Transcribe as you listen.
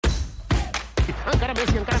Messi, encara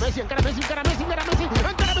Messi, encara Messi, encara Messi, encara Messi, encara Messi,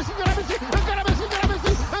 encara Messi, encara Messi, encara Messi, encara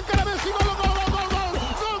Messi, encara Messi, gol, gol, gol, gol,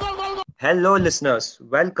 gol, gol, gol, gol. Hello, listeners.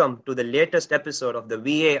 Welcome to the latest episode of the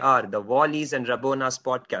VAR, the Wallies and Rabonas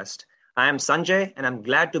podcast. I am Sanjay, and I'm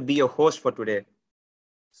glad to be your host for today.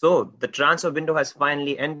 So, the transfer window has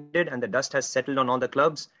finally ended, and the dust has settled on all the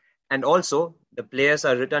clubs. And also, the players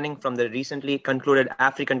are returning from the recently concluded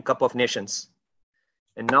African Cup of Nations.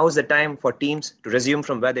 And now is the time for teams to resume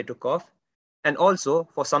from where they took off, and also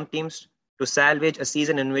for some teams to salvage a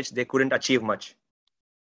season in which they couldn't achieve much.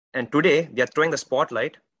 And today, we are throwing the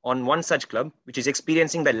spotlight on one such club which is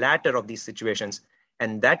experiencing the latter of these situations,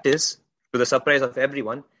 and that is, to the surprise of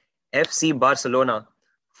everyone, FC Barcelona,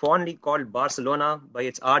 fondly called Barcelona by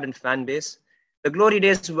its ardent fan base. The glory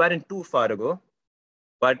days weren't too far ago,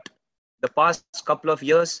 but the past couple of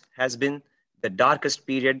years has been the darkest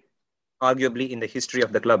period arguably in the history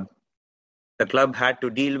of the club. The club had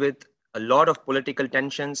to deal with a lot of political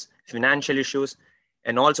tensions, financial issues,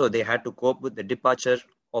 and also they had to cope with the departure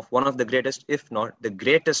of one of the greatest, if not the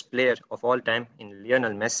greatest player of all time in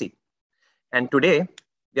Lionel Messi. And today,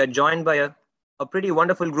 we are joined by a pretty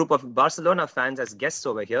wonderful group of Barcelona fans as guests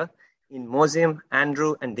over here in Mozim,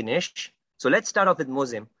 Andrew, and Dinesh. So let's start off with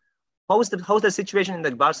Mozim. How's the situation in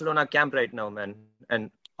the Barcelona camp right now, man?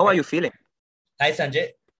 And how are you feeling? Hi, Sanjay.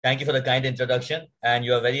 Thank you for the kind introduction, and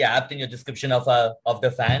you are very apt in your description of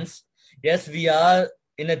the fans. Yes, we are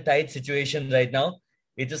in a tight situation right now.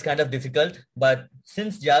 It is kind of difficult, but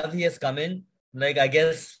since Javi has come in, I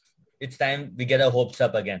guess it's time we get our hopes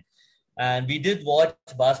up again. And we did watch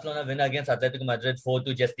Barcelona win against Atletico Madrid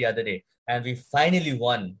 4-2 just the other day, and we finally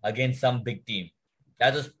won against some big team.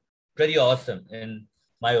 That was pretty awesome, in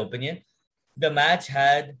my opinion. The match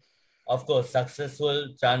had, of course, successful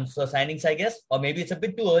transfer signings, I guess, or maybe it's a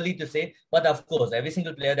bit too early to say, but of course, every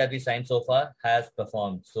single player that we signed so far has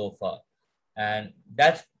performed so far. And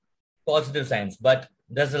that's positive signs, but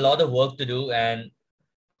there's a lot of work to do. And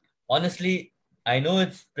honestly, I know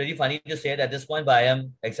it's pretty funny to say it at this point, but I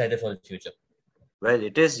am excited for the future. Well,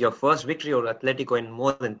 it is your first victory over Atletico in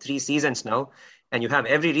more than 3 seasons now, and you have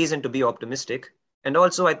every reason to be optimistic. And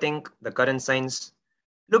also, I think the current signs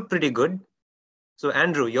look pretty good. So,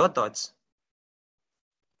 Andrew, your thoughts?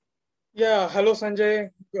 Yeah, hello Sanjay.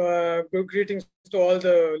 Good greetings to all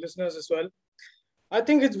the listeners as well. I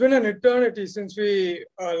think it's been an eternity since we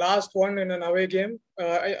last won in an away game.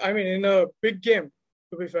 I mean, in a big game,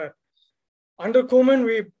 to be fair. Under Koeman,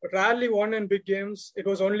 we rarely won in big games. It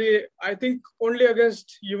was only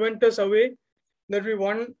against Juventus away that we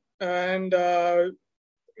won. And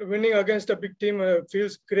winning against a big team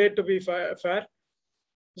feels great, to be fair.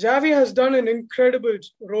 Xavi has done an incredible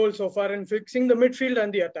role so far in fixing the midfield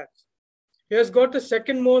and the attack. He has got the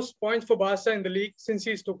second most points for Barca in the league since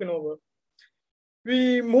he's taken over.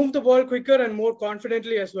 We move the ball quicker and more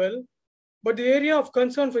confidently as well. But the area of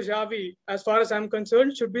concern for Xavi, as far as I'm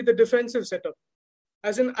concerned, should be the defensive setup.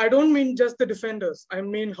 As in, I don't mean just the defenders. I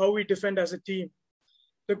mean how we defend as a team.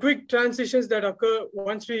 The quick transitions that occur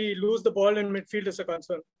once we lose the ball in midfield is a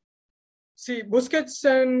concern. See, Busquets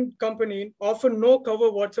and company offer no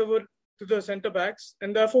cover whatsoever to the centre backs,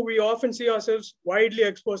 and therefore we often see ourselves widely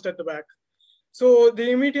exposed at the back. So the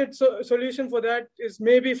immediate solution for that is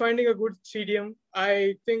maybe finding a good CDM.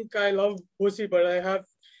 I think I love Busi, but I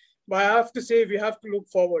have to say we have to look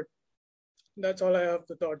forward. That's all I have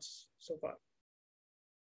the thoughts so far.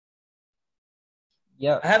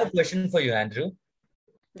 Yeah, I have a question for you, Andrew.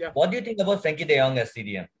 Yeah. What do you think about Frenkie de Jong as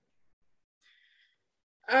CDM?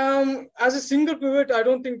 As a single pivot, I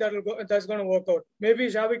don't think that's going to work out. Maybe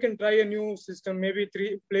Xavi can try a new system, maybe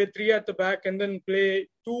play 3 at the back and then play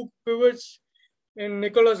 2 pivots in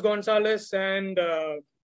Nicolas Gonzalez and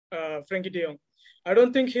Frenkie de Jong. I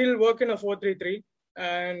don't think he'll work in a 4-3-3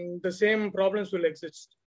 and the same problems will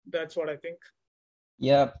exist. That's what I think.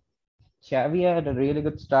 Yeah, Xavi had a really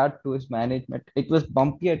good start to his management. It was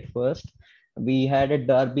bumpy at first. We had a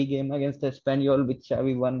derby game against Espanyol, which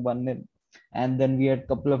Xavi won 1-0. And then we had a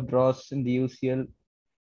couple of draws in the UCL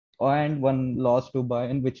and one loss to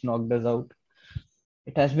Bayern, which knocked us out.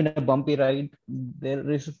 It has been a bumpy ride. There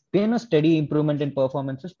has been a steady improvement in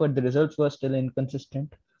performances, but the results were still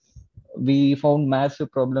inconsistent. We found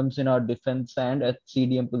massive problems in our defense and at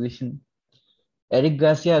CDM position. Eric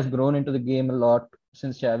Garcia has grown into the game a lot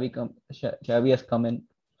since Xavi has come in.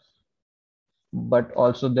 But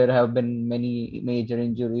also there have been many major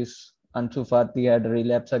injuries. Ansu Fati had a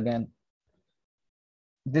relapse again.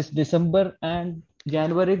 This December and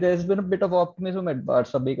January, there's been a bit of optimism at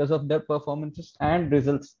Barca because of their performances and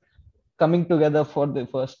results coming together for the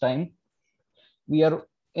first time. We are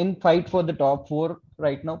in fight for the top 4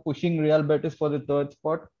 right now, pushing Real Betis for the 3rd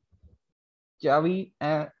spot. Xavi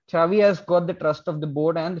has got the trust of the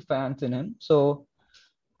board and the fans in him. So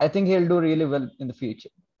I think he'll do really well in the future.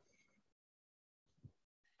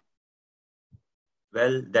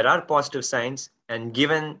 Well, there are positive signs, and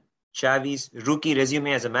given Xavi's rookie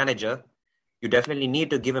resume as a manager, you definitely need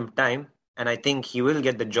to give him time, and I think he will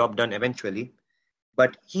get the job done eventually.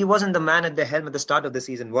 But he wasn't the man at the helm at the start of the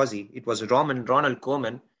season, was he? It was Ronald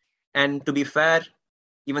Koeman. And to be fair,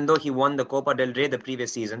 even though he won the Copa del Rey the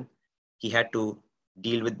previous season, he had to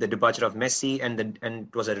deal with the departure of Messi, and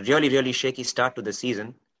it was a really, really shaky start to the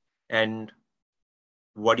season. And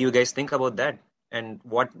what do you guys think about that? And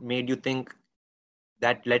what made you think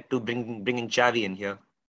that led to bringing Xavi in here?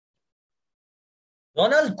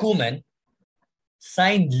 Ronald Koeman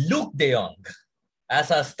signed Luke De Jong as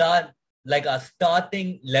our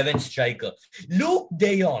starting 11 striker. Luke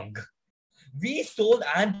De Jong. We sold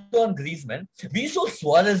Antoine Griezmann. We sold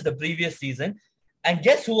Suarez the previous season. And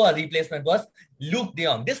guess who our replacement was? Luke De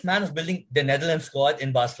Jong. This man was building the Netherlands squad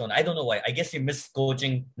in Barcelona. I don't know why. I guess he missed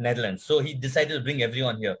coaching Netherlands. So he decided to bring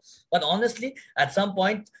everyone here. But honestly, at some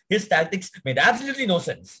point, his tactics made absolutely no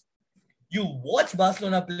sense. You watch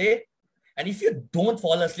Barcelona play, and if you don't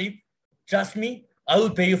fall asleep, trust me, I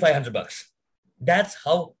will pay you $500. That's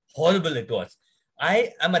how horrible it was.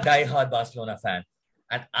 I am a diehard Barcelona fan,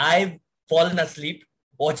 and I've fallen asleep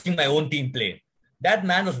watching my own team play. That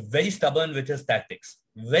man was very stubborn with his tactics,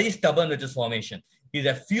 very stubborn with his formation. He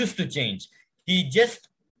refused to change. He just,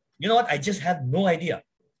 you know what? I just have no idea.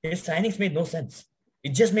 His signings made no sense. It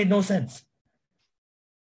just made no sense.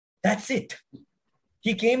 That's it.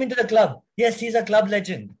 He came into the club. Yes, he's a club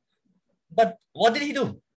legend. But what did he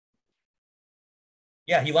do?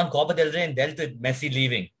 Yeah, he won Copa del Rey and dealt with Messi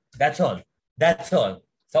leaving. That's all. That's all.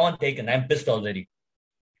 Someone taken. I'm pissed already.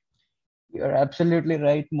 You're absolutely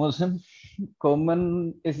right, Mozim.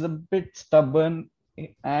 Koeman is a bit stubborn,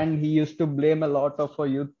 and he used to blame a lot of our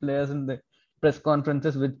youth players in the press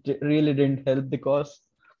conferences, which really didn't help the cause.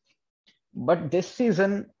 But this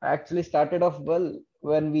season actually started off well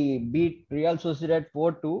when we beat Real Sociedad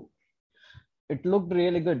 4-2. It looked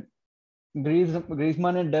really good.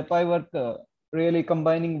 Griezmann and Depay were really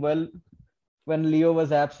combining well when Leo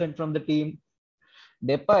was absent from the team.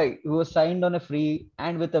 Depay, who was signed on a free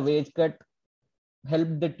and with a wage cut,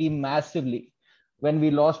 helped the team massively when we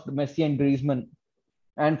lost Messi and Griezmann.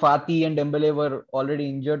 And Fatih and Dembele were already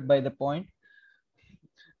injured by the point.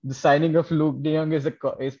 The signing of Luke De Jong is a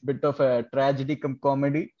bit of a tragedy come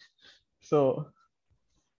comedy. So,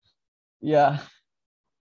 yeah,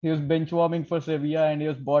 he was bench warming for Sevilla and he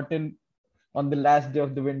was bought in on the last day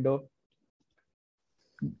of the window.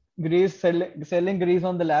 Selling Greece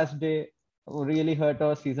on the last day really hurt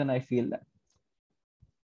our season, I feel that.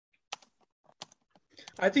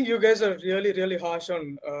 I think you guys are really, really harsh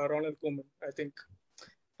on Ronald Koeman. I think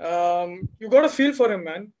you got a feel for him,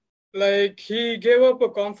 man. Like, he gave up a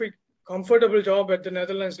comfortable job at the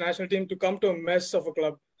Netherlands national team to come to a mess of a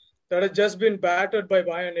club that had just been battered by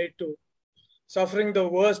Bayern 8-2, suffering the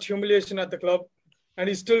worst humiliation at the club, and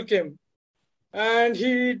he still came. And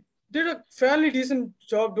he did a fairly decent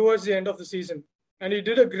job towards the end of the season. And he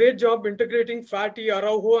did a great job integrating Fati,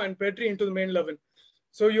 Araujo, and Pedri into the main 11.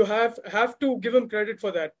 So you have to give him credit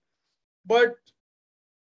for that. But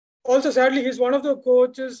also, sadly, he's one of the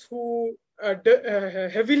coaches who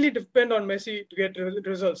heavily depend on Messi to get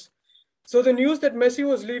results. So the news that Messi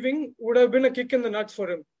was leaving would have been a kick in the nuts for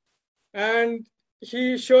him. And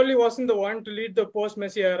he surely wasn't the one to lead the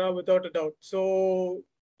post-Messi era without a doubt. So,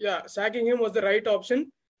 yeah, sacking him was the right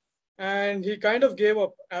option. And he kind of gave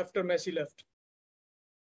up after Messi left.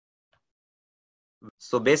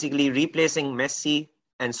 So basically, replacing Messi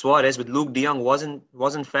and Suarez with Luke De Jong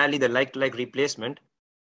wasn't fairly the like-to-like replacement.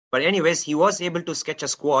 But anyways, he was able to sketch a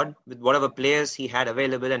squad with whatever players he had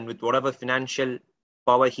available and with whatever financial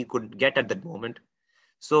power he could get at that moment.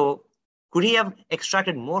 So could he have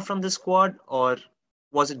extracted more from the squad, or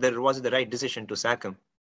was it the right decision to sack him?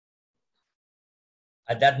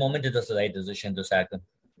 At that moment, it was the right decision to sack him.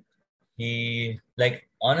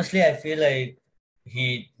 Honestly, I feel like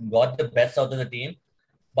he got the best out of the team,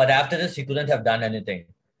 but after this, he couldn't have done anything.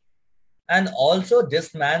 And also,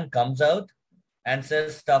 this man comes out and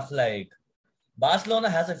says stuff like, Barcelona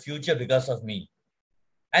has a future because of me.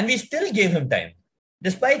 And we still gave him time,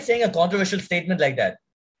 despite saying a controversial statement like that.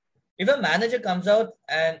 If a manager comes out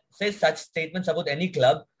and says such statements about any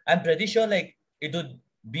club, I'm pretty sure it would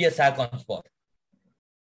be a sack on spot.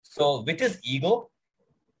 So with his ego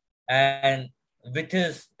and with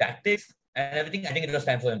his tactics and everything, I think it was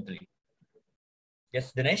time for him to leave.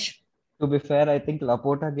 Yes, Dinesh? To be fair, I think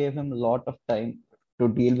Laporta gave him a lot of time to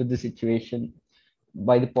deal with the situation.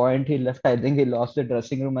 By the point he left, I think he lost the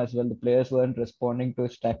dressing room as well. The players weren't responding to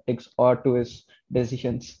his tactics or to his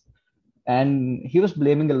decisions. And he was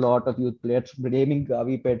blaming a lot of youth players, blaming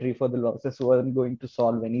Gavi Petri for the losses who weren't going to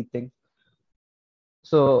solve anything.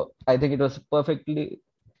 So I think it was a perfectly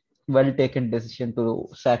well taken decision to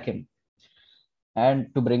sack him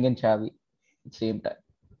and to bring in Xavi at the same time.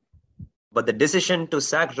 But the decision to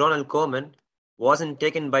sack Ronald Koeman wasn't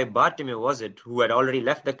taken by Bartomeu, was it? Who had already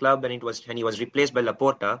left the club and he was replaced by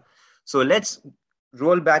Laporta. So let's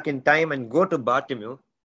roll back in time and go to Bartomeu,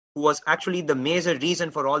 who was actually the major reason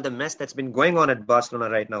for all the mess that's been going on at Barcelona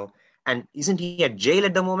right now. And isn't he at jail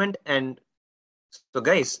at the moment? And so,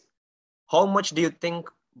 guys, how much do you think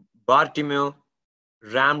Bartomeu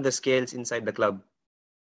rammed the scales inside the club?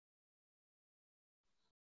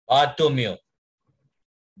 Bartomeu.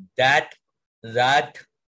 That,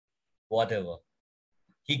 whatever.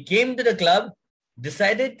 He came to the club,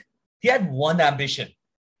 decided he had one ambition.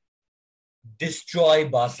 Destroy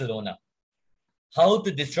Barcelona. How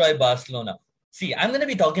to destroy Barcelona? See, I'm going to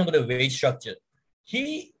be talking about the wage structure.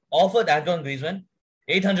 He offered Antoine Griezmann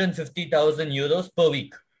 850,000 euros per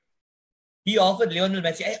week. He offered Lionel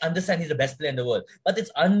Messi. I understand he's the best player in the world, but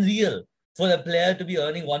it's unreal for a player to be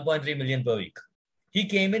earning 1.3 million per week. He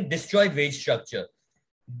came in, destroyed wage structure,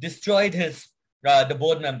 destroyed his the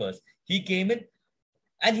board members. He came in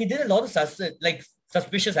and he did a lot of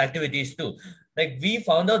suspicious activities too. Like, we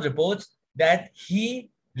found out reports that he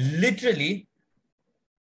literally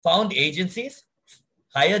found agencies,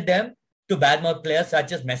 hired them to badmouth players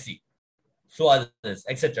such as Messi, Suarez,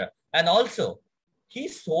 etc. And also, he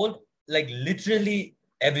sold literally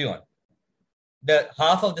everyone. The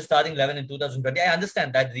half of the starting 11 in 2020. I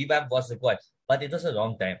understand that revamp was required, but it was a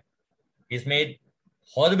wrong time. He's made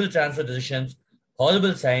horrible transfer decisions,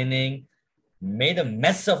 horrible signing, made a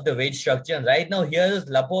mess of the wage structure. And right now, here is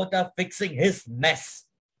Laporta fixing his mess.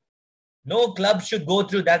 No club should go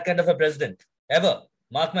through that kind of a president, ever.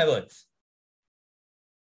 Mark my words.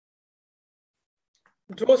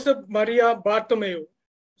 Josep Maria Bartomeu.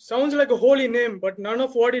 Sounds like a holy name, but none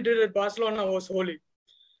of what he did at Barcelona was holy.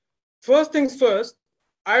 First things first,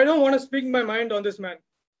 I don't want to speak my mind on this man.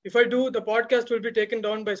 If I do, the podcast will be taken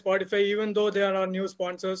down by Spotify, even though they are our new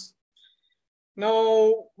sponsors.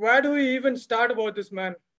 Now, where do we even start about this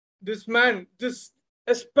man? This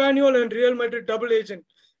Espanyol and Real Madrid double agent.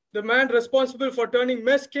 The man responsible for turning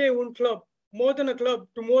Més que un club, more than a club,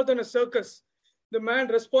 to more than a circus. The man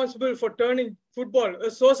responsible for turning football, a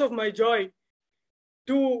source of my joy,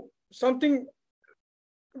 to something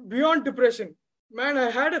beyond depression. Man, I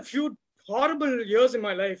had a few horrible years in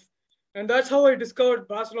my life. And that's how I discovered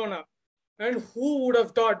Barcelona. And who would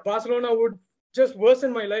have thought Barcelona would just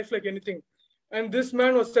worsen my life like anything? And this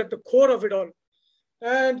man was at the core of it all.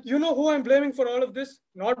 And you know who I'm blaming for all of this?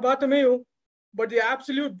 Not Bartomeu, but the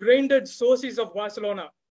absolute brain-dead sources of Barcelona,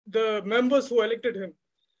 the members who elected him.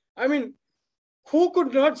 I mean, who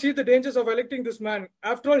could not see the dangers of electing this man?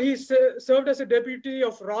 After all, he served as a deputy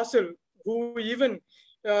of Russell, who even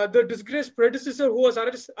the disgraced predecessor who was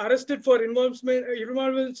arrested for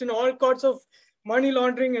involvements in all sorts of money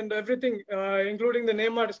laundering and everything, including the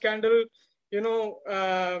Neymar scandal,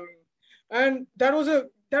 and that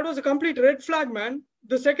was a complete red flag, man.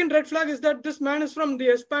 The second red flag is that this man is from the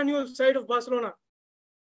Espanyol side of Barcelona.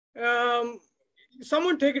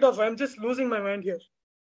 Someone take it off. I'm just losing my mind here.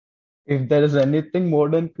 If there is anything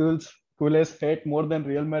modern coolest hate more than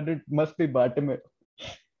Real Madrid, must be Bartomeu.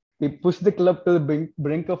 He pushed the club to the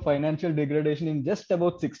brink of financial degradation in just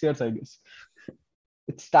about 6 years, I guess.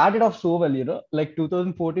 It started off so well, like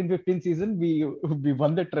 2014-15 season, we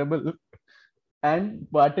won the treble. And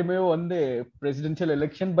Bartomeu won the presidential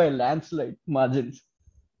election by landslide margins.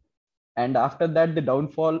 And after that, the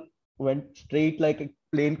downfall went straight like a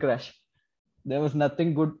plane crash. There was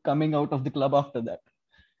nothing good coming out of the club after that.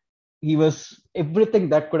 Everything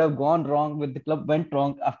that could have gone wrong with the club went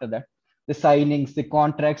wrong after that. The signings, the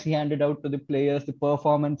contracts he handed out to the players, the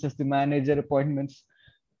performances, the manager appointments.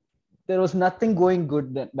 There was nothing going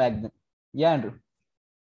good back then. Yeah, Andrew.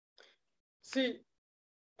 See,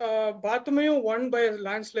 Bartomeu won by a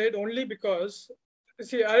landslide only because,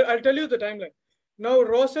 I'll tell you the timeline. Now,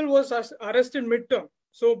 Russell was arrested midterm.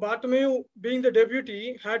 So Bartomeu, being the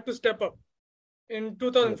deputy, had to step up in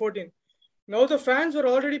 2014. Yeah. Now, the fans were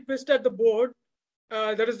already pissed at the board.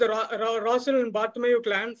 That is the Russell and Bartomeu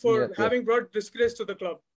clan for having brought disgrace to the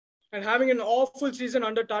club and having an awful season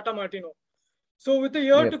under Tata Martino. So with a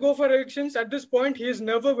year to go for elections, at this point, he is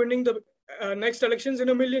never winning the next elections in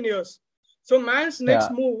a million years. So man's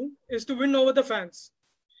next move is to win over the fans.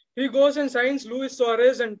 He goes and signs Luis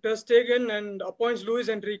Suarez and Ter Stegen and appoints Luis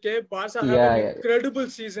Enrique. Barca have an incredible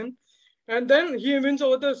season. And then he wins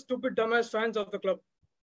over the stupid dumbass fans of the club.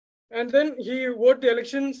 And then he won the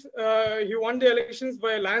elections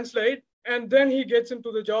by a landslide. And then he gets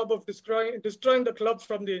into the job of destroying the club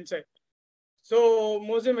from the inside. So,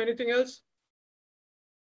 Mozim, anything else?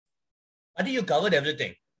 I think you covered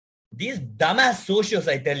everything. These dumbass socios,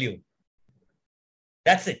 I tell you.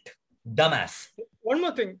 That's it. Dumbass. One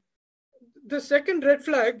more thing. The second red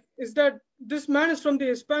flag is that this man is from the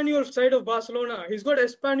Espanyol side of Barcelona. He's got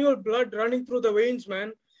Espanyol blood running through the veins,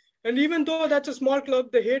 man. And even though that's a small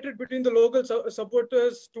club, the hatred between the local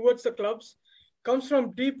supporters towards the clubs comes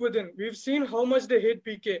from deep within. We've seen how much they hate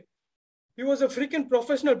PK. He was a freaking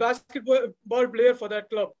professional basketball player for that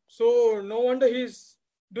club. So no wonder he's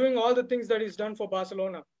doing all the things that he's done for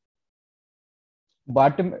Barcelona.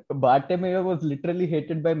 Bartomeu was literally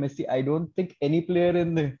hated by Messi. I don't think any player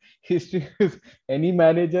in the history, any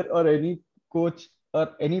manager or any coach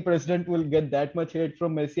or any president will get that much hate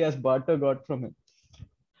from Messi as Barca got from him.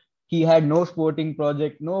 He had no sporting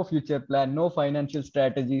project, no future plan, no financial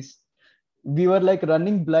strategies. We were like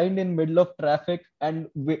running blind in middle of traffic and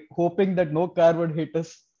hoping that no car would hit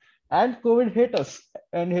us. And COVID hit us,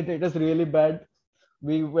 and it hit us really bad.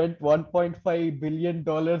 We went $1.5 billion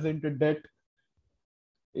into debt.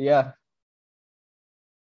 Yeah.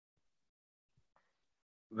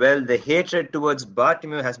 Well, the hatred towards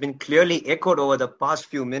Bartomeu has been clearly echoed over the past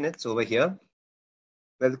few minutes over here.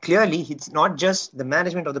 Well, clearly, it's not just the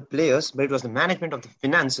management of the players, but it was the management of the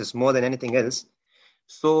finances more than anything else.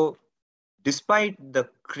 So, despite the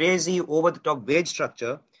crazy over-the-top wage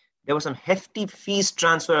structure, there was some hefty fees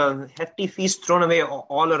thrown away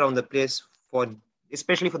all around the place,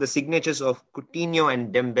 especially for the signatures of Coutinho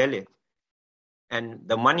and Dembele. And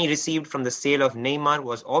the money received from the sale of Neymar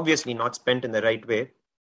was obviously not spent in the right way.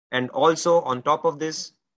 And also, on top of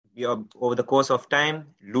this, over the course of time,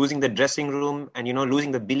 losing the dressing room and,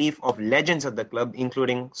 losing the belief of legends of the club,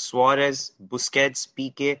 including Suarez, Busquets,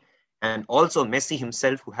 Piqué, and also Messi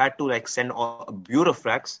himself, who had to send a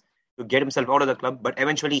bureaucrats to get himself out of the club. But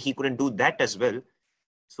eventually, he couldn't do that as well.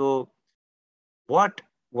 So, what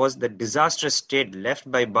was the disastrous state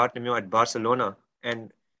left by Bartomeu at Barcelona?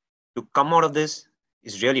 And to come out of this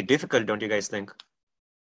is really difficult, don't you guys think?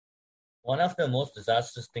 One of the most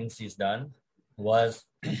disastrous things he's done was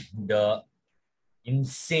the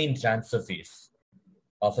insane transfer fees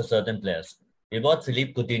of a certain players. We bought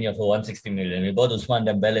Philippe Coutinho for 160 million. We bought Ousmane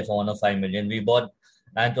Dembele for 105 million. We bought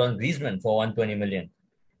Antoine Griezmann for 120 million.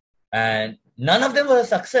 And none of them were a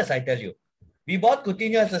success, I tell you. We bought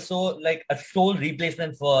Coutinho as a sole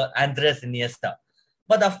replacement for Andres Iniesta.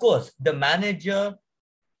 But of course, the manager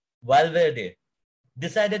Valverde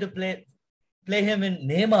decided to play him in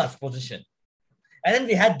Neymar's position. And then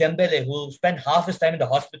we had Dembele, who spent half his time in the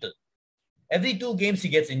hospital. Every 2 games he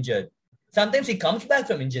gets injured. Sometimes he comes back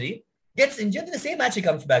from injury, gets injured in the same match he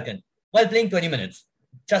comes back in while playing 20 minutes.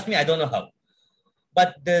 Trust me, I don't know how.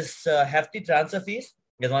 But this hefty transfer fees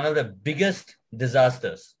is one of the biggest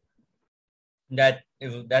disasters that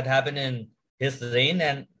happened in his reign,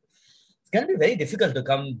 and it's going to be very difficult to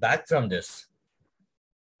come back from this.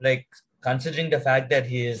 Considering the fact that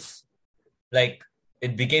he is,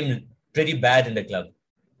 it became pretty bad in the club.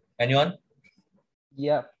 Anyone?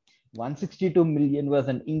 Yeah. 162 million was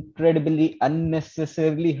an incredibly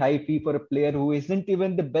unnecessarily high fee for a player who isn't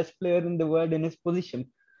even the best player in the world in his position.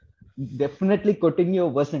 Definitely Coutinho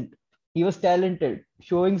wasn't. He was talented,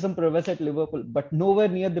 showing some prowess at Liverpool, but nowhere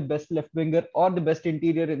near the best left winger or the best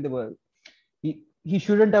interior in the world. He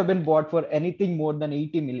shouldn't have been bought for anything more than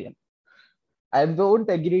 80 million. I won't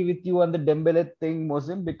agree with you on the Dembele thing,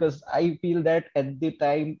 Mozim, because I feel that at the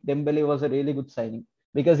time, Dembele was a really good signing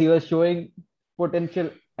because he was showing potential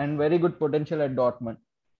and very good potential at Dortmund.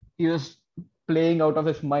 He was playing out of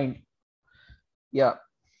his mind. Yeah.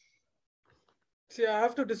 See, I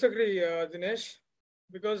have to disagree, Dinesh,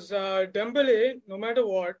 because Dembele, no matter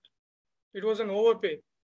what, it was an overpay.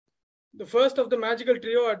 The first of the magical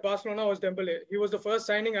trio at Barcelona was Dembele. He was the first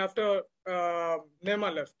signing after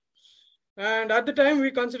Neymar left. And at the time, we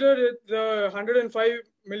considered it the 105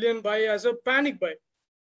 million buy as a panic buy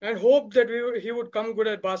and hoped that he would come good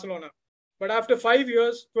at Barcelona. But after 5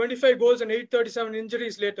 years, 25 goals and 837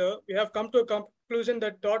 injuries later, we have come to a conclusion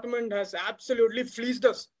that Dortmund has absolutely fleeced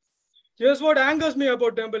us. Here's what angers me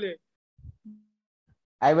about Dembele.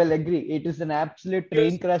 I will agree. It is an absolute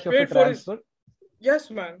train crash of a transfer. Yes,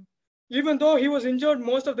 man. Even though he was injured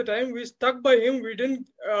most of the time, we stuck by him. We didn't.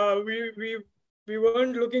 We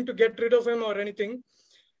weren't looking to get rid of him or anything.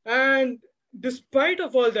 And despite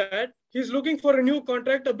of all that, he's looking for a new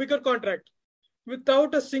contract, a bigger contract,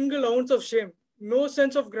 without a single ounce of shame, no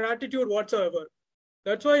sense of gratitude whatsoever.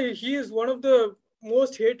 That's why he is one of the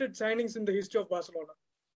most hated signings in the history of Barcelona,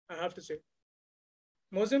 I have to say.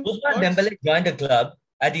 Mozim, Ousmane thoughts? Dembele joined the club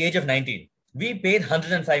at the age of 19. We paid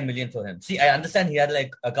 105 million for him. See, I understand he had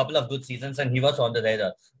like a couple of good seasons and he was on the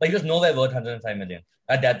radar, but he was nowhere worth 105 million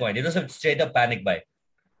at that point. It was a straight up panic buy.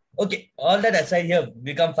 Okay, all that aside here,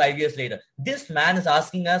 we come 5 years later. This man is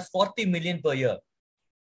asking us 40 million per year.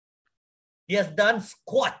 He has done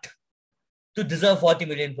squat to deserve 40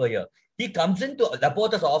 million per year. He comes into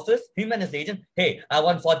Laporta's office, him and his agent, hey, I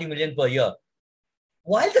want 40 million per year.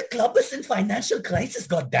 While the club is in financial crisis,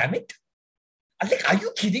 goddammit. I'm like, are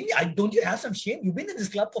you kidding me? Don't you have some shame? You've been in this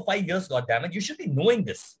club for 5 years, goddammit. You should be knowing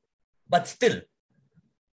this. But still,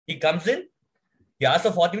 he comes in, he asks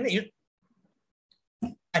for 40 million,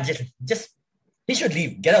 and just he should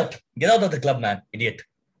leave. Get out of the club, man, idiot.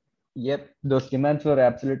 Yep, those demands were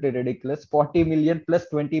absolutely ridiculous. 40 million plus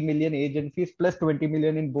 20 million agent fees plus 20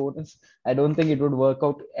 million in bonus. I don't think it would work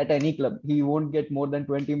out at any club. He won't get more than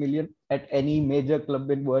 20 million at any major club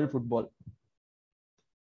in world football.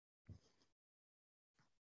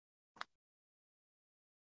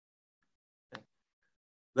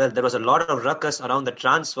 Well, there was a lot of ruckus around the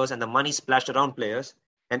transfers and the money splashed around players.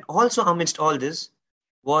 And also amidst all this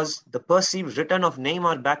was the perceived return of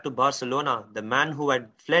Neymar back to Barcelona, the man who had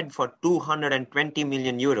fled for 220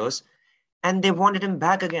 million euros, and they wanted him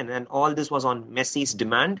back again. And all this was on Messi's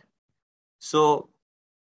demand. So,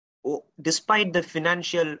 despite the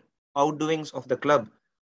financial outdoings of the club,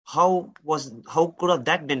 how could have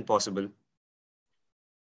that been possible?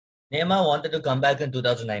 Neymar wanted to come back in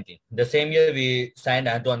 2019. The same year we signed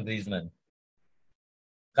Antoine Griezmann.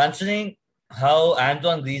 Considering how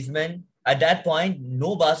Antoine Griezmann, at that point,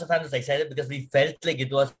 no Barca fan was excited because we felt like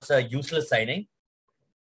it was a useless signing.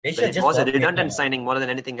 It was a redundant signing more than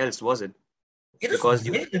anything else, was it? It was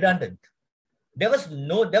very redundant. There was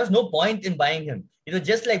no point in buying him. It was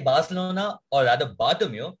just like Barcelona, or rather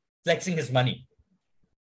Bartomeu, flexing his money.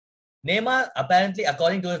 Neymar, apparently,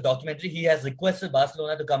 according to his documentary, he has requested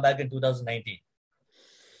Barcelona to come back in 2019.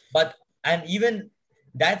 And even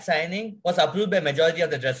that signing was approved by majority of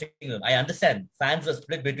the dressing room. I understand fans were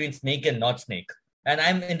split between snake and not snake. And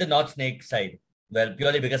I'm in the not snake side. Well,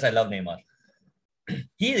 purely because I love Neymar.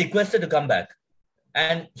 He requested to come back.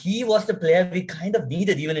 And he was the player we kind of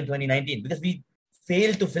needed even in 2019 because we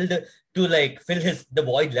failed to fill the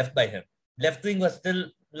void left by him. Left wing was still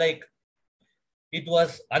like, it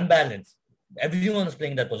was unbalanced. Everyone was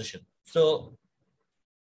playing that position. So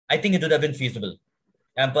I think it would have been feasible.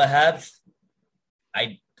 And perhaps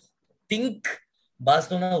I think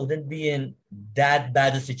Barcelona wouldn't be in that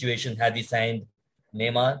bad a situation had we signed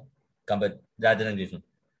Neymar rather than Griezmann.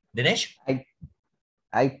 Dinesh?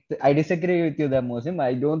 I disagree with you there, Mozim.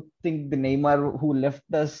 I don't think the Neymar who left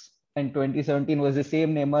us in 2017 was the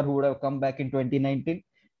same Neymar who would have come back in 2019.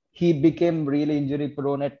 He became really injury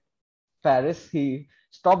prone at Paris. He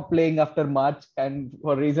stopped playing after March, and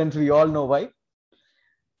for reasons we all know why.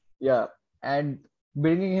 Yeah, and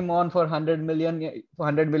bringing him on for 100 million a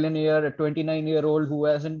year, a 29-year-old who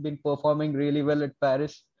hasn't been performing really well at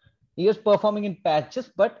Paris. He is performing in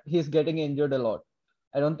patches, but he's getting injured a lot.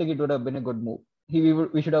 I don't think it would have been a good move.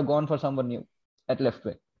 We should have gone for someone new at left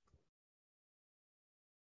wing.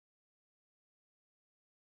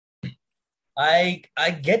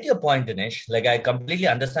 I get your point, Dinesh. Like, I completely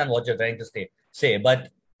understand what you're trying to say, but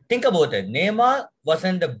think about it. Neymar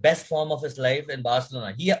wasn't the best form of his life in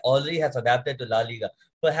Barcelona. He already has adapted to La Liga.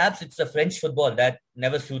 Perhaps it's the French football that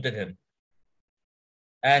never suited him.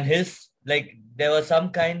 And there was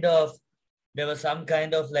some kind of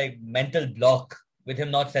like mental block with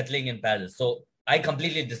him not settling in Paris. So I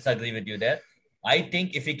completely disagree with you there. I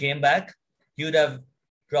think if he came back, he would have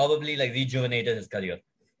probably like rejuvenated his career.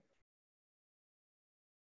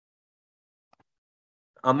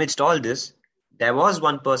 Amidst all this, there was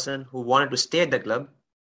one person who wanted to stay at the club,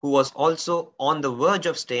 who was also on the verge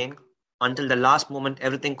of staying until the last moment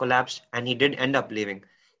everything collapsed and he did end up leaving.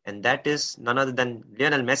 And that is none other than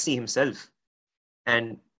Lionel Messi himself.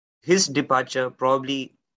 And his departure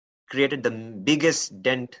probably created the biggest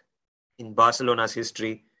dent in Barcelona's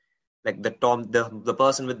history. Like the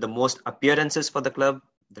person with the most appearances for the club,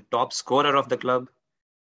 the top scorer of the club,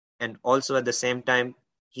 and also at the same time,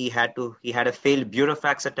 he had a failed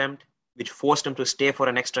Burofax attempt, which forced him to stay for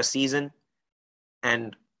an extra season,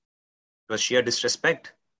 and it was sheer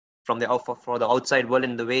disrespect for the outside world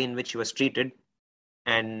in the way in which he was treated,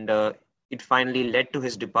 and it finally led to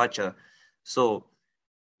his departure. So,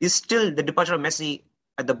 is still the departure of Messi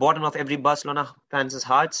at the bottom of every Barcelona fans'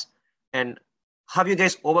 hearts? And have you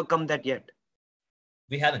guys overcome that yet?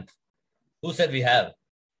 We haven't. Who said we have?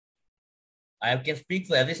 I can speak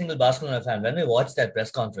for every single Barcelona fan. When we watched that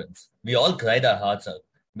press conference, we all cried our hearts out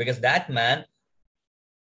because that man,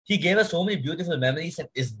 he gave us so many beautiful memories. And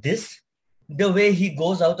is this the way he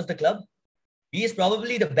goes out of the club? He is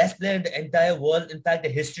probably the best player in the entire world, in fact, the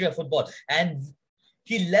history of football. And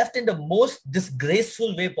he left in the most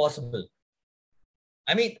disgraceful way possible.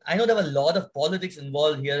 I mean, I know there were a lot of politics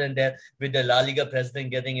involved here and there with the La Liga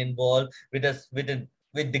president getting involved,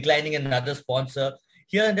 with declining another sponsor.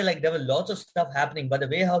 Here and there, like there were lots of stuff happening, but the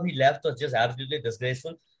way how he left was just absolutely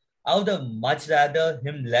disgraceful. I would have much rather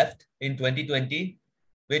him left in 2020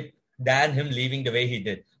 than him leaving the way he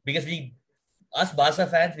did. Because us Barca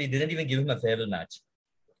fans, we didn't even give him a farewell match.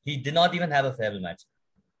 He did not even have a farewell match.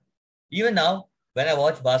 Even now, when I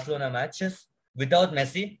watch Barcelona matches without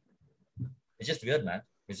Messi, it's just weird, man.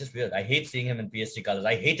 It's just weird. I hate seeing him in PSG colors.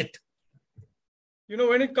 I hate it.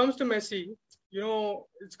 When it comes to Messi,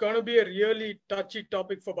 it's going to be a really touchy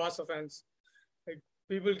topic for Barca fans. Like,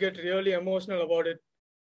 people get really emotional about it.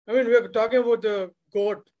 I mean, we're talking about the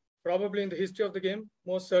GOAT, probably in the history of the game,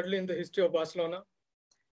 most certainly in the history of Barcelona.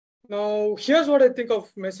 Now, here's what I think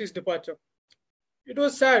of Messi's departure. It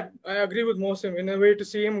was sad. I agree with Mozim in a way to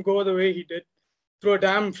see him go the way he did through a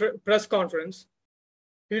damn press conference.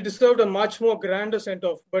 He deserved a much more grander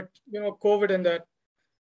send-off, but, COVID and that.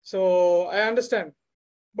 So I understand.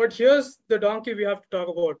 But here's the donkey we have to talk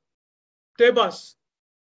about. Tebas,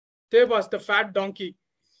 the fat donkey.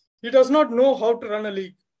 He does not know how to run a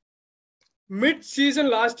league. Mid-season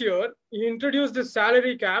last year, he introduced the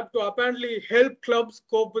salary cap to apparently help clubs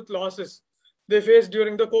cope with losses they faced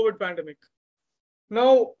during the COVID pandemic.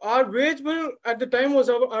 Now, our wage bill at the time was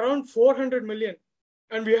around 400 million,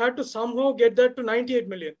 and we had to somehow get that to 98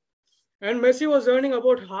 million. And Messi was earning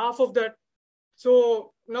about half of that.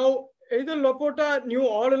 So now, either Laporta knew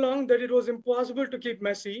all along that it was impossible to keep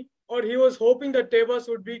Messi, or he was hoping that Tebas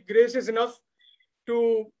would be gracious enough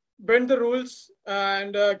to bend the rules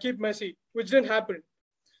and keep Messi, which didn't happen.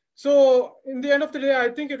 So in the end of the day, I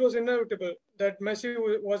think it was inevitable that Messi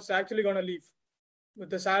was actually going to leave with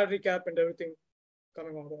the salary cap and everything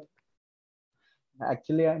coming on board.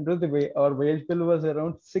 Actually, Andrew, our wage bill was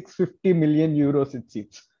around 650 million euros, it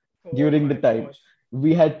seems, during the time. Gosh.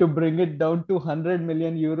 We had to bring it down to 100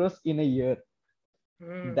 million euros in a year.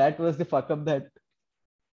 That was the fuck up that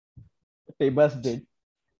Tebas did.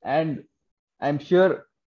 And I'm sure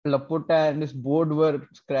Laporta and his board were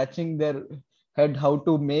scratching their head how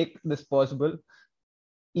to make this possible.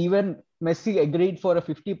 Even Messi agreed for a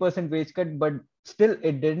 50% wage cut, but still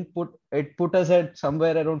it put us at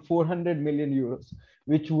somewhere around 400 million euros,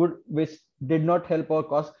 which did not help our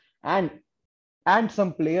cause. And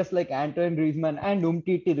some players like Antoine Griezmann and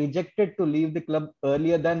Umtiti rejected to leave the club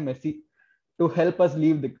earlier than Messi to help us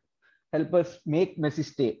make Messi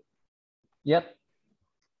stay. Yep.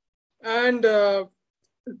 And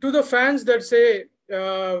to the fans that say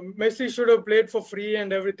Messi should have played for free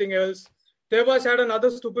and everything else, Tebas had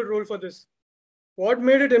another stupid rule for this. What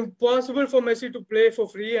made it impossible for Messi to play for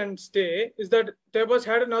free and stay is that Tebas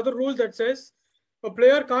had another rule that says a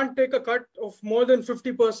player can't take a cut of more than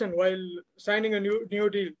 50% while signing a new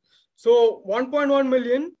deal. So 1.1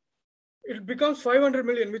 million, it becomes 500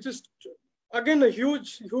 million, which is again a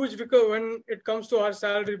huge figure when it comes to our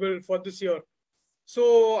salary bill for this year.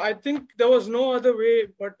 So I think there was no other way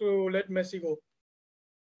but to let Messi go.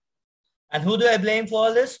 And who do I blame for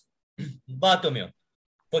all this? Bartomeu,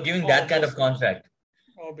 for giving that kind of contract.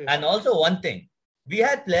 Obviously. And also one thing, we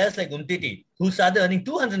had players like Umtiti who started earning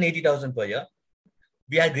 280,000 per year.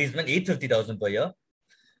 We had Griezmann 850,000 per year.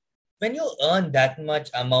 When you earn that much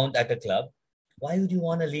amount at a club, why would you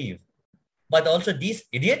want to leave? But also these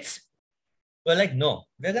idiots were like, no,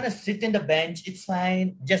 we're going to sit in the bench. It's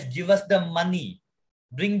fine. Just give us the money.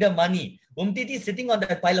 Bring the money. Umtiti is sitting on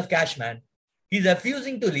that pile of cash, man. He's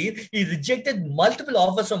refusing to leave. He rejected multiple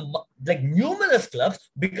offers from numerous clubs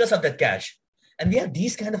because of that cash. And we have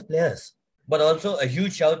these kind of players. But also a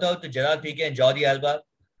huge shout out to Gerard Piqué and Jordi Alba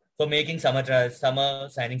for making summer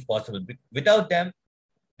signings possible. Without them,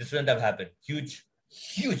 this wouldn't have happened. Huge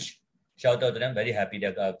shout out to them. Very happy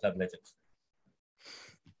they're club legends.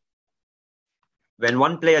 When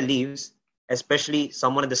one player leaves, especially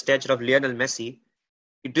someone of the stature of Lionel Messi,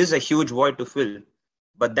 it is a huge void to fill.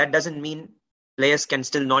 But that doesn't mean players can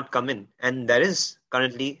still not come in. And there is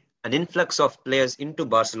currently an influx of players into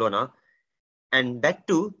Barcelona. And that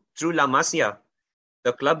too through La Masia,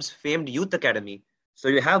 the club's famed youth academy. So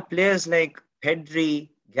you have players like Pedri,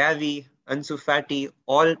 Gavi, Ansu Fati,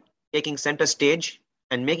 all taking center stage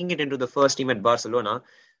and making it into the first team at Barcelona.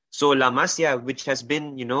 So La Masia, which has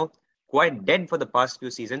been, quite dead for the past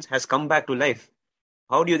few seasons, has come back to life.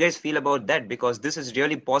 How do you guys feel about that? Because this is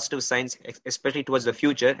really positive signs, especially towards the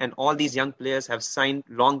future. And all these young players have signed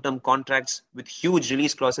long-term contracts with huge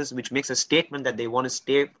release clauses, which makes a statement that they want to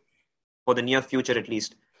stay for the near future at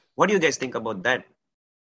least. What do you guys think about that?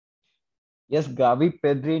 Yes, Gavi,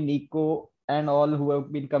 Pedri, Nico, and all who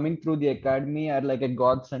have been coming through the academy are like a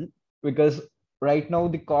godsend because right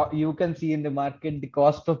now you can see in the market the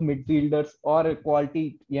cost of midfielders or a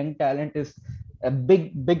quality young talent is a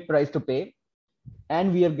big price to pay,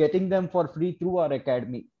 and we are getting them for free through our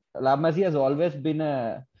academy. La Masia has always been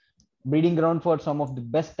a breeding ground for some of the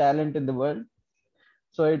best talent in the world.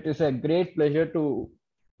 So it is a great pleasure to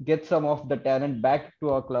get some of the talent back to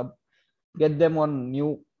our club, get them on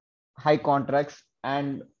new high contracts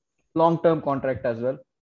and long-term contract as well.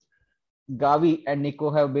 Gavi and Nico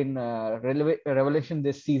have been a revelation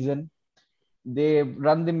this season. They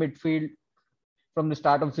run the midfield from the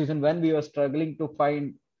start of the season when we were struggling to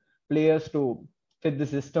find players to fit the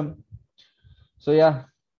system. So yeah,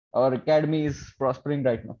 our academy is prospering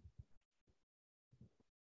right now.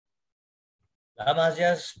 La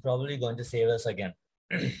Masia's probably going to save us again.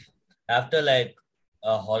 After like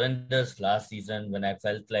horrendous last season when I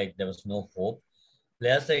felt like there was no hope,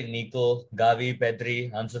 players like Nico, Gavi,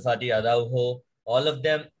 Pedri, Ansu Fati, Araujo, all of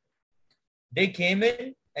them, they came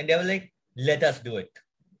in and they were like, let us do it.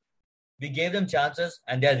 We gave them chances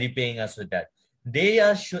and they are repaying us with that. They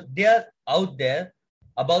are out there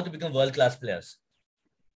about to become world-class players.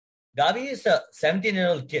 Gavi is a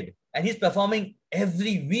 17-year-old kid and he's performing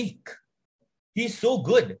every week. He's so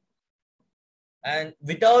good. And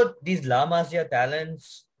without these La Masia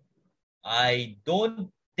talents, I don't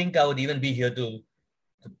think I would even be here to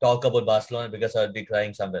talk about Barcelona because I would be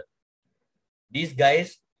crying somewhere. These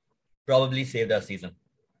guys probably saved our season.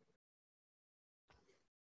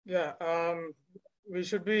 Yeah, we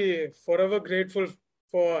should be forever grateful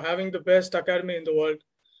for having the best academy in the world.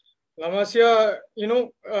 La Masia,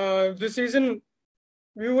 this season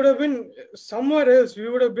we would have been somewhere else. We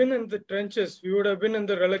would have been in the trenches. We would have been in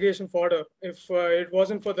the relegation fodder if it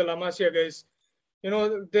wasn't for the La Masia guys.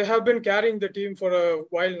 They have been carrying the team for a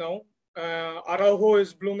while now. Araujo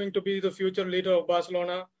is blooming to be the future leader of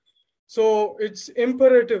Barcelona. So it's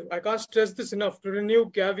imperative, I can't stress this enough, to renew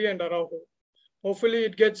Gavi and Araujo. Hopefully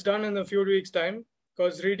it gets done in a few weeks' time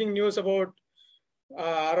because reading news about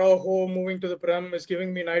Araujo moving to the Prem is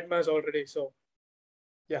giving me nightmares already. So,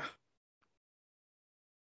 yeah.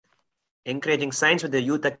 Encouraging signs with the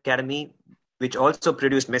youth academy, which also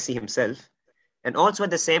produced Messi himself. And also at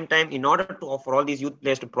the same time, in order for all these youth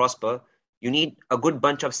players to prosper, you need a good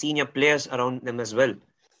bunch of senior players around them as well.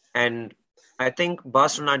 And I think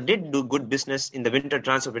Barcelona did do good business in the winter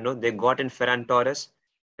transfer window. They got in Ferran Torres,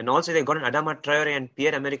 and also they got in Adama Traore and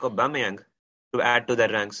Pierre-Emerick Aubameyang to add to their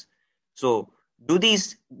ranks. So do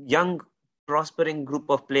these young, prospering group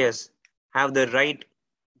of players have the right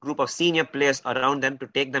group of senior players around them to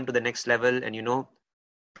take them to the next level and,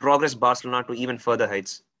 progress Barcelona to even further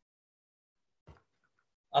heights?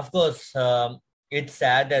 Of course, it's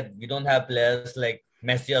sad that we don't have players like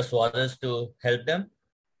Messi or Suarez to help them.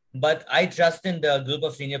 But I trust in the group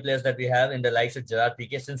of senior players that we have in the likes of Gerard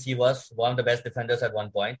Piqué, since he was one of the best defenders at one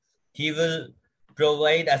point. He will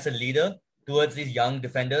provide as a leader towards these young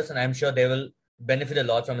defenders, and I'm sure they will benefit a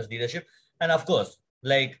lot from his leadership. And of course,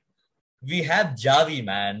 we have Xavi,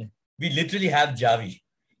 man. We literally have Xavi.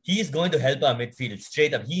 He is going to help our midfield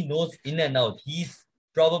straight up. He knows in and out. He's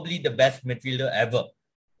probably the best midfielder ever.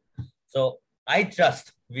 So I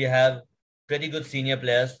trust we have pretty good senior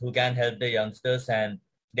players who can help the youngsters, and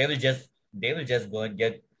they will just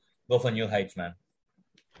go for new heights, man.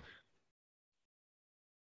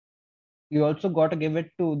 You also got to give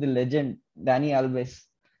it to the legend, Dani Alves.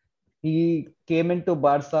 He came into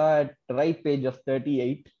Barca at the ripe age of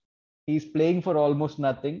 38. He's playing for almost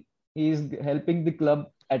nothing. He's helping the club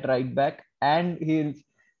at right back, and he's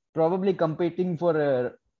probably competing for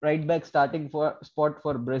a right back starting spot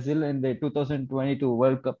for Brazil in the 2022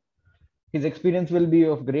 World Cup. His experience will be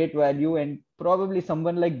of great value, and probably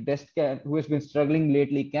someone like Dest, who has been struggling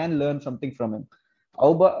lately, can learn something from him.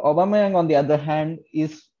 Aubameyang, on the other hand,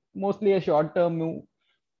 is mostly a short-term move.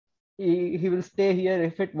 He will stay here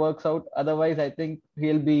if it works out. Otherwise, I think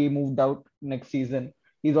he'll be moved out next season.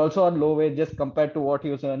 He's also on low wages compared to what he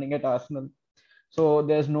was earning at Arsenal. So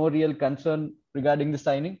there's no real concern regarding the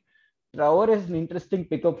signing. Traore is an interesting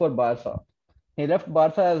pickup for Barca. He left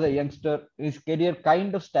Barca as a youngster. His career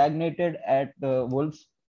kind of stagnated at the Wolves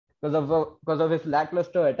because of his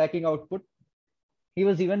lackluster attacking output. He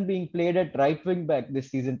was even being played at right wing back this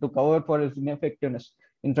season to cover for his ineffectiveness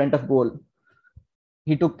in front of goal.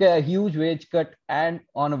 He took a huge wage cut, and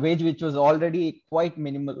on a wage which was already quite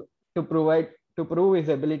minimal, to provide to prove his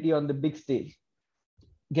ability on the big stage,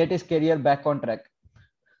 get his career back on track.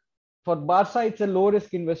 For Barca, it's a low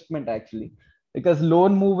risk investment actually, because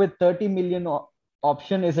loan move with 30 million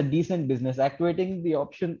option is a decent business. Activating the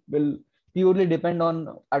option will purely depend on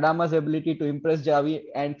Adama's ability to impress Javi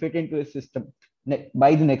and fit into his system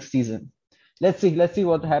by the next season. Let's see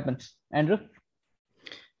what happens. Andrew?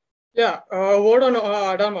 Yeah, a word on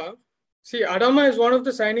Adama. See, Adama is one of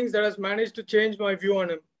the signings that has managed to change my view on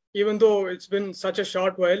him, even though it's been such a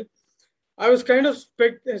short while. I was kind of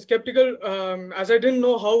skeptical as I didn't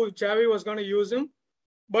know how Xavi was going to use him,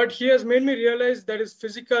 but he has made me realize that his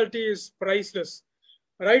physicality is priceless.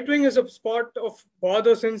 Right wing is a spot of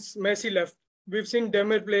bother since Messi left. We've seen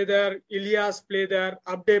Demir play there, Ilias play there,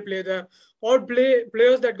 Abde play there, all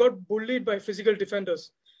players that got bullied by physical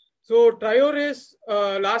defenders. So Traores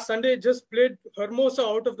last Sunday just played Hermosa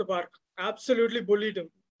out of the park, absolutely bullied him.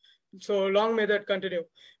 So long may that continue.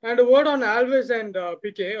 And a word on Alves and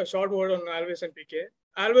Piqué, a short word on Alves and Piqué.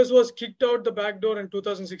 Alves was kicked out the back door in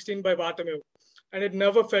 2016 by Bartomeu, and it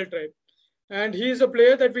never felt right. And he's a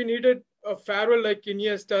player that we needed a farewell like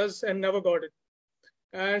Iniesta's and never got it.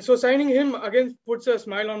 And so signing him again puts a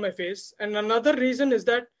smile on my face. And another reason is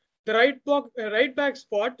that the right back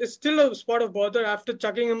spot is still a spot of bother after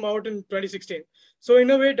chucking him out in 2016. So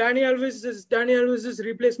in a way, Dani Alves is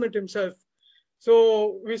replacement himself.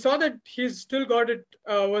 So we saw that he's still got it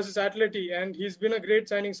versus Atleti, and he's been a great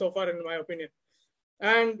signing so far, in my opinion.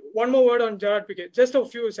 And one more word on Gerard Piqué, just a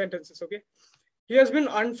few sentences, okay? He has been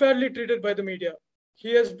unfairly treated by the media.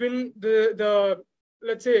 He has been the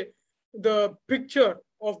let's say, the picture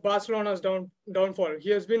of Barcelona's downfall. He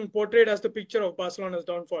has been portrayed as the picture of Barcelona's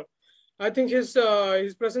downfall. I think his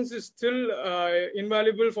presence is still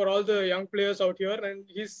invaluable for all the young players out here, and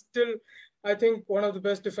he's still, I think, one of the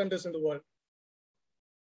best defenders in the world.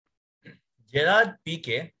 Gerard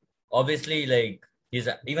Piqué, obviously, like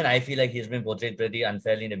even I feel like he's been portrayed pretty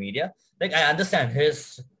unfairly in the media. Like I understand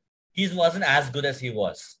he wasn't as good as he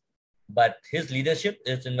was, but his leadership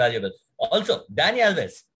is invaluable. Also, Dani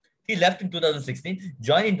Alves, he left in 2016,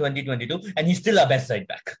 joined in 2022, and he's still our best right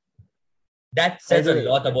back. That says a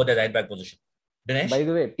lot about the right back position. Dinesh? By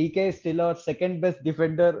the way, PK is still our second best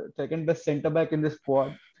defender, second best centre back in the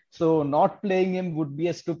squad. So not playing him would be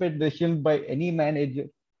a stupid decision by any manager,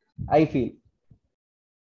 I feel.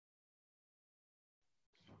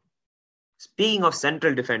 Speaking of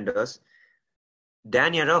central defenders,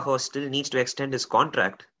 Dani Araujo still needs to extend his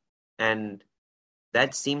contract, and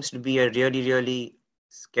that seems to be a really, really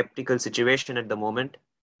skeptical situation at the moment.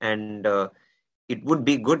 And it would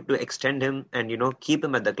be good to extend him and, keep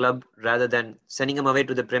him at the club rather than sending him away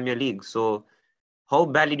to the Premier League. So how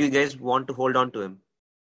badly do you guys want to hold on to him?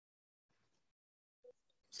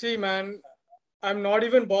 See, man, I'm not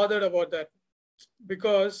even bothered about that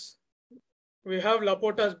because we have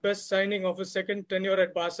Laporta's best signing of his second tenure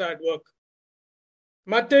at Barca at work.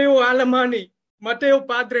 Matteo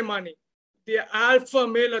Padremani, the alpha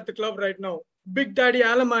male at the club right now. Big Daddy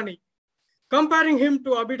Alemany. Comparing him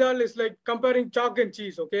to Abidal is like comparing chalk and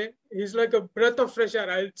cheese, okay? He's like a breath of fresh air.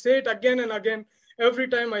 I'll say it again and again every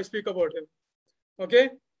time I speak about him, okay?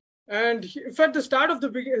 And if at the start of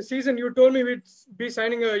the season you told me we'd be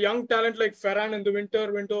signing a young talent like Ferran in the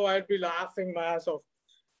winter window, I'd be laughing my ass off.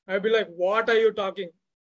 I'd be like, what are you talking?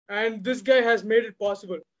 And this guy has made it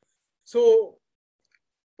possible. So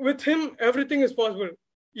with him, everything is possible.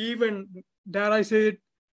 Even, dare I say it,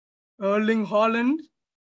 Erling Haaland.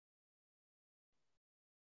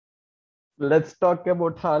 Let's talk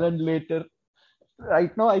about Haaland later.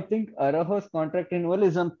 Right now, I think Araujo's contract renewal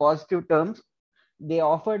is on positive terms. They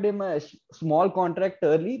offered him a small contract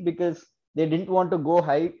early because they didn't want to go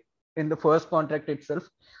high in the first contract itself.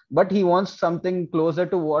 But he wants something closer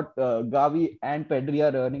to what Gavi and Pedri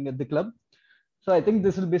are earning at the club. So I think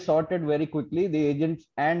this will be sorted very quickly. The agents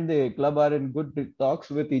and the club are in good talks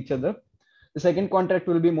with each other. The second contract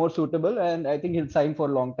will be more suitable, and I think he'll sign for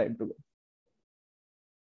a long time to go.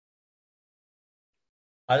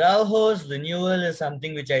 Araujo's renewal is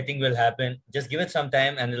something which I think will happen. Just give it some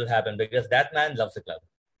time and it'll happen because that man loves the club.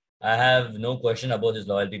 I have no question about his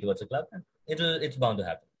loyalty towards the club. It's bound to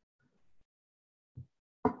happen.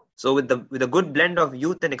 So with a good blend of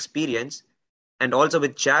youth and experience, and also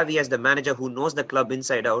with Xavi as the manager who knows the club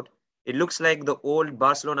inside out, it looks like the old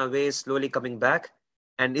Barcelona way is slowly coming back.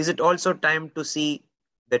 And is it also time to see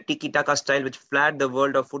the tiki-taka style which flattered the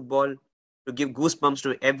world of football to give goosebumps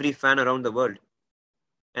to every fan around the world?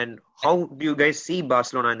 And how do you guys see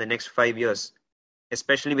Barcelona in the next 5 years,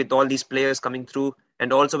 especially with all these players coming through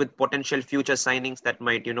and also with potential future signings that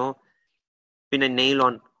might, pin a nail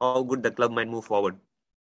on how good the club might move forward?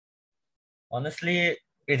 Honestly,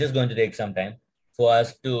 it is going to take some time for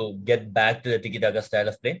us to get back to the tiki-taka style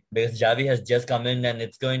of play because Xavi has just come in and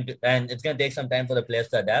it's going to take some time for the players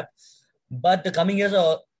to adapt. But the coming years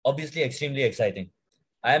are obviously extremely exciting.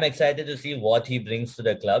 I am excited to see what he brings to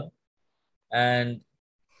the club. And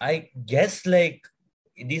I guess like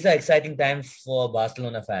these are exciting times for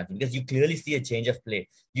Barcelona fans because you clearly see a change of play.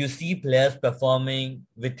 You see players performing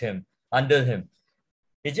with him, under him.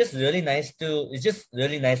 It's just really nice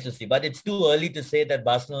to see. But it's too early to say that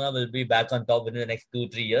Barcelona will be back on top within the next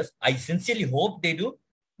 2-3 years. I sincerely hope they do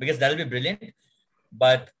because that'll be brilliant.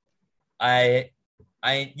 But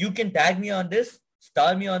you can tag me on this,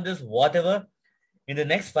 star me on this, whatever. In the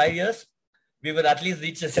next 5 years, we will at least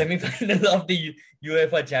reach the semi-final of the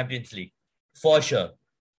UEFA Champions League. For sure.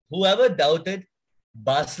 Whoever doubted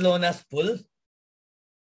Barcelona's pull,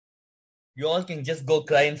 you all can just go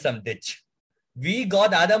cry in some ditch. We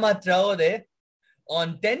got Adama Traore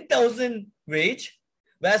on 10,000 wage,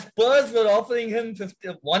 where Spurs were offering him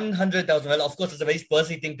 100,000. Well, of course, it's a very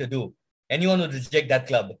Spursy thing to do. Anyone would reject that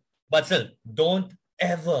club. But still, don't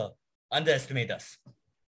ever underestimate us.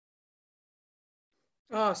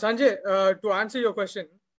 Sanjay, to answer your question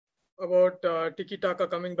about tiki-taka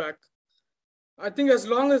coming back, I think as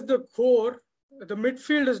long as the core, the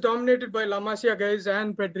midfield is dominated by La Masia guys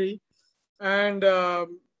and Pedri, and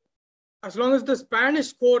as long as the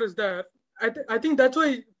Spanish core is there, I think that's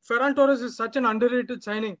why Ferran Torres is such an underrated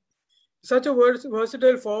signing. Such a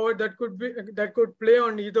versatile forward that could play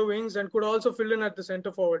on either wings and could also fill in at the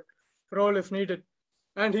center forward role if needed.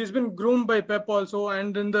 And he's been groomed by Pep also,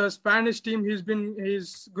 and in the Spanish team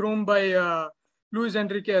he's groomed by Luis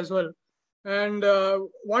Enrique as well. And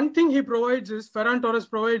one thing Ferran Torres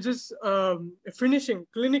provides is finishing,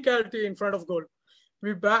 clinicality in front of goal.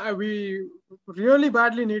 We really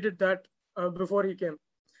badly needed that before he came.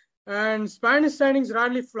 And Spanish signings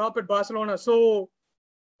rarely flop at Barcelona. So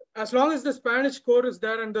as long as the Spanish core is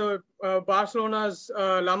there and the Barcelona's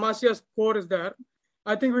La Masia's core is there,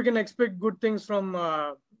 I think we can expect good things from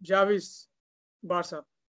Xavi's Barca.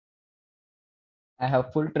 I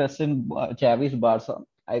have full trust in Xavi's Barca.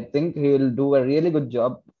 I think he will do a really good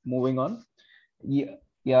job moving on. He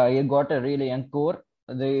got a really young core.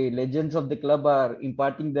 The legends of the club are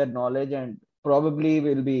imparting their knowledge and probably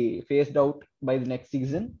will be phased out by the next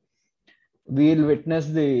season. We'll witness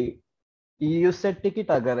you said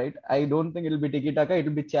tiki-taka, right? I don't think it'll be tiki-taka.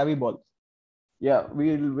 It'll be Xavi balls. Yeah,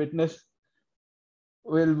 we'll witness.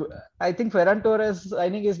 I think Ferran Torres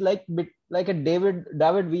signing is like a David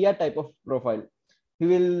Villa type of profile. He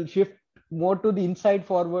will shift more to the inside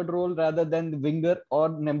forward role rather than the winger or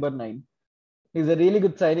number 9. He's a really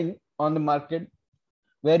good signing on the market.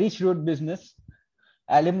 Very shrewd business.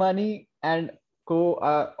 Alemany and co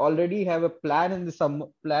already have a plan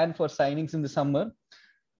for signings in the summer.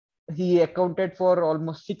 He accounted for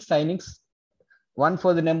almost 6 signings, 1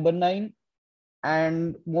 for the number 9,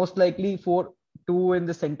 and most likely 2 in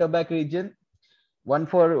the centre back region, one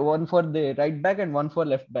for the right back and 1 for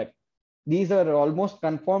left back. These are almost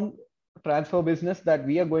confirmed transfer business that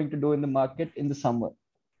we are going to do in the market in the summer.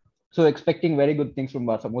 So expecting very good things from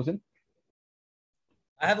Barca. Mozim?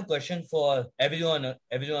 I have a question for everyone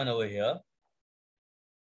over here.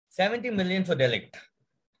 70 million for De Ligt,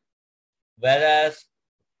 whereas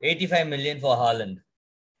 85 million for Haaland.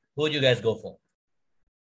 Who do you guys go for?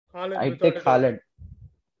 Haaland, I take Haaland.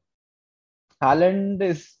 Haaland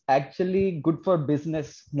is actually good for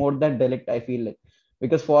business more than De Ligt, I feel like.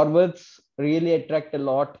 Because forwards really attract a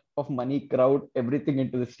lot of money, crowd, everything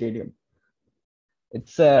into the stadium.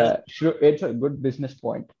 It's a good business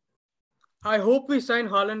point. I hope we sign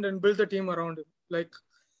Haaland and build the team around him. Like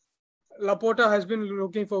Laporta has been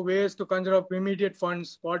looking for ways to conjure up immediate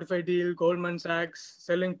funds, Spotify deal, Goldman Sachs,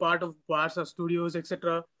 selling part of Barca studios,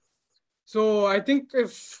 etc. So I think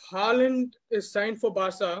if Haaland is signed for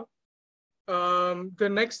Barca, the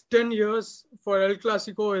next 10 years for El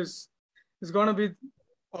Clasico is going to be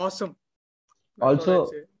awesome.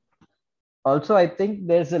 Also, I think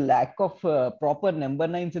there's a lack of proper number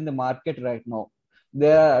 9s in the market right now.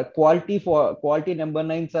 The quality number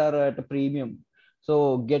 9s are at a premium.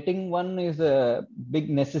 So getting one is a big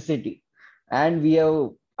necessity. And we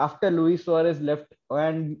have, after Luis Suarez left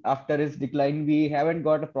and after his decline, we haven't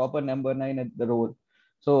got a proper number 9 at the role.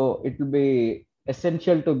 So it will be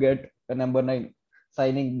essential to get a number 9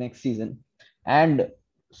 signing next season. And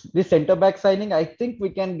this centre back signing, I think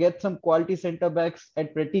we can get some quality centre backs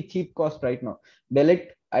at pretty cheap cost right now. De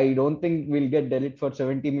Ligt, I don't think we'll get De Ligt for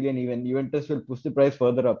 70 million even. Juventus will push the price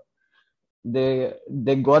further up. They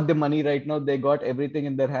got the money right now. They got everything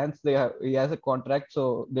in their hands. He has a contract,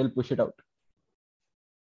 so they'll push it out.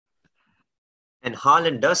 And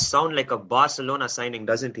Haaland does sound like a Barcelona signing,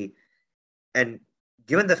 doesn't he? And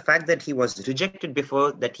given the fact that he was rejected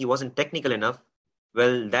before, that he wasn't technical enough,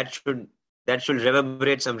 well, that should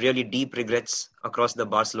reverberate some really deep regrets across the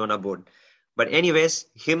Barcelona board. But anyways,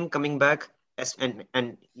 him coming back,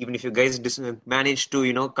 and even if you guys manage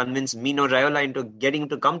to convince Mino Raiola into getting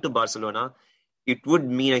to come to Barcelona, it would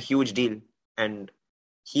mean a huge deal, and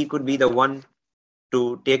he could be the one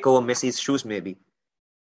to take over Messi's shoes, maybe.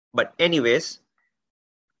 But anyways,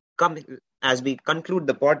 come as we conclude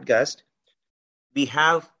the podcast, we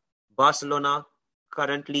have Barcelona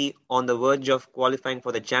currently on the verge of qualifying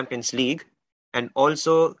for the Champions League, and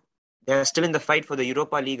also they're still in the fight for the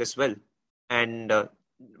Europa League as well. And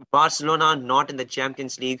Barcelona not in the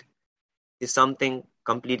Champions League is something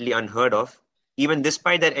completely unheard of. Even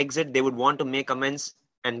despite their exit, they would want to make amends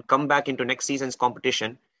and come back into next season's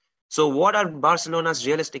competition. So what are Barcelona's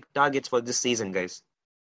realistic targets for this season, guys?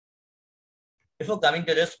 Before coming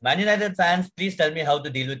to this, Man United fans, please tell me how to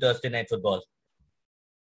deal with Thursday night football.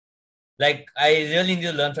 Like, I really need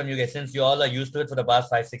to learn from you guys since you all are used to it for the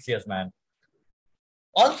past 5-6 years, man.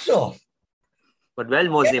 Also, But well,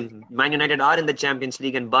 Mozim, Man United are in the Champions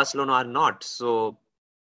League and Barcelona are not. So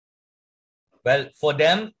well, for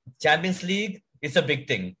them, Champions League is a big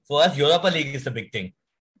thing. For us, Europa League is a big thing.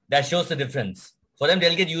 That shows the difference. For them,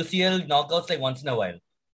 they'll get UCL knockouts like once in a while.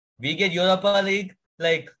 We get Europa League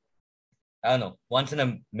like, I don't know, once in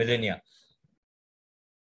a millennia.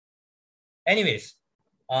 Anyways,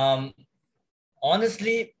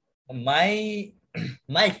 honestly, my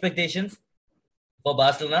expectations for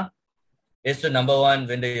Barcelona is to number one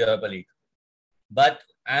win the Europa League. But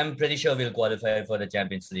I'm pretty sure we'll qualify for the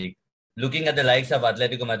Champions League. Looking at the likes of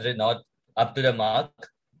Atletico Madrid, not up to the mark,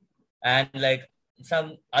 and like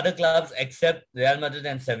some other clubs except Real Madrid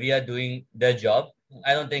and Sevilla doing their job,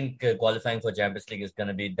 I don't think qualifying for Champions League is going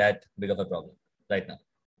to be that big of a problem right now.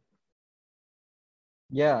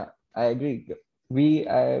 Yeah, I agree.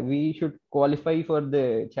 We should qualify for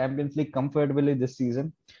the Champions League comfortably this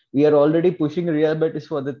season. We are already pushing Real Betis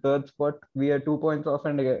for the third spot. We are 2 points off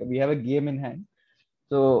and we have a game in hand.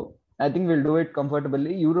 So I think we'll do it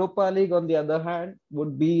comfortably. Europa League, on the other hand,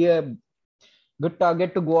 would be a good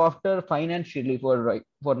target to go after financially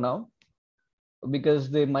for now, because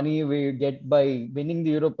the money we get by winning the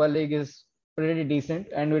Europa League is pretty decent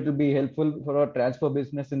and it will be helpful for our transfer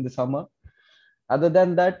business in the summer. Other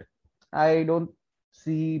than that, I don't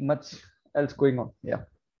see much else going on. Yeah.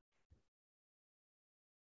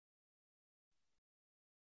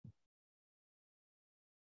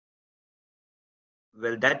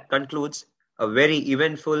 well, that concludes a very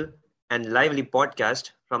eventful and lively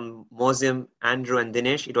podcast from Mozim, Andrew, and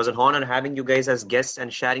Dinesh. It was an honor having you guys as guests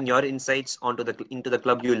and sharing your insights into the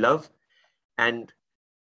club you love. And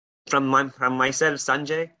from myself,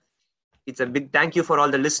 Sanjay, it's a big thank you for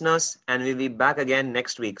all the listeners, and we'll be back again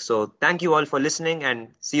next week. So thank you all for listening and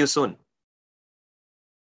see you soon.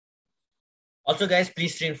 Also, guys,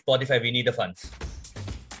 please stream Spotify. We need the funds.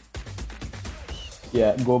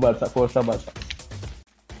 Yeah, go Barca, Forza Barca.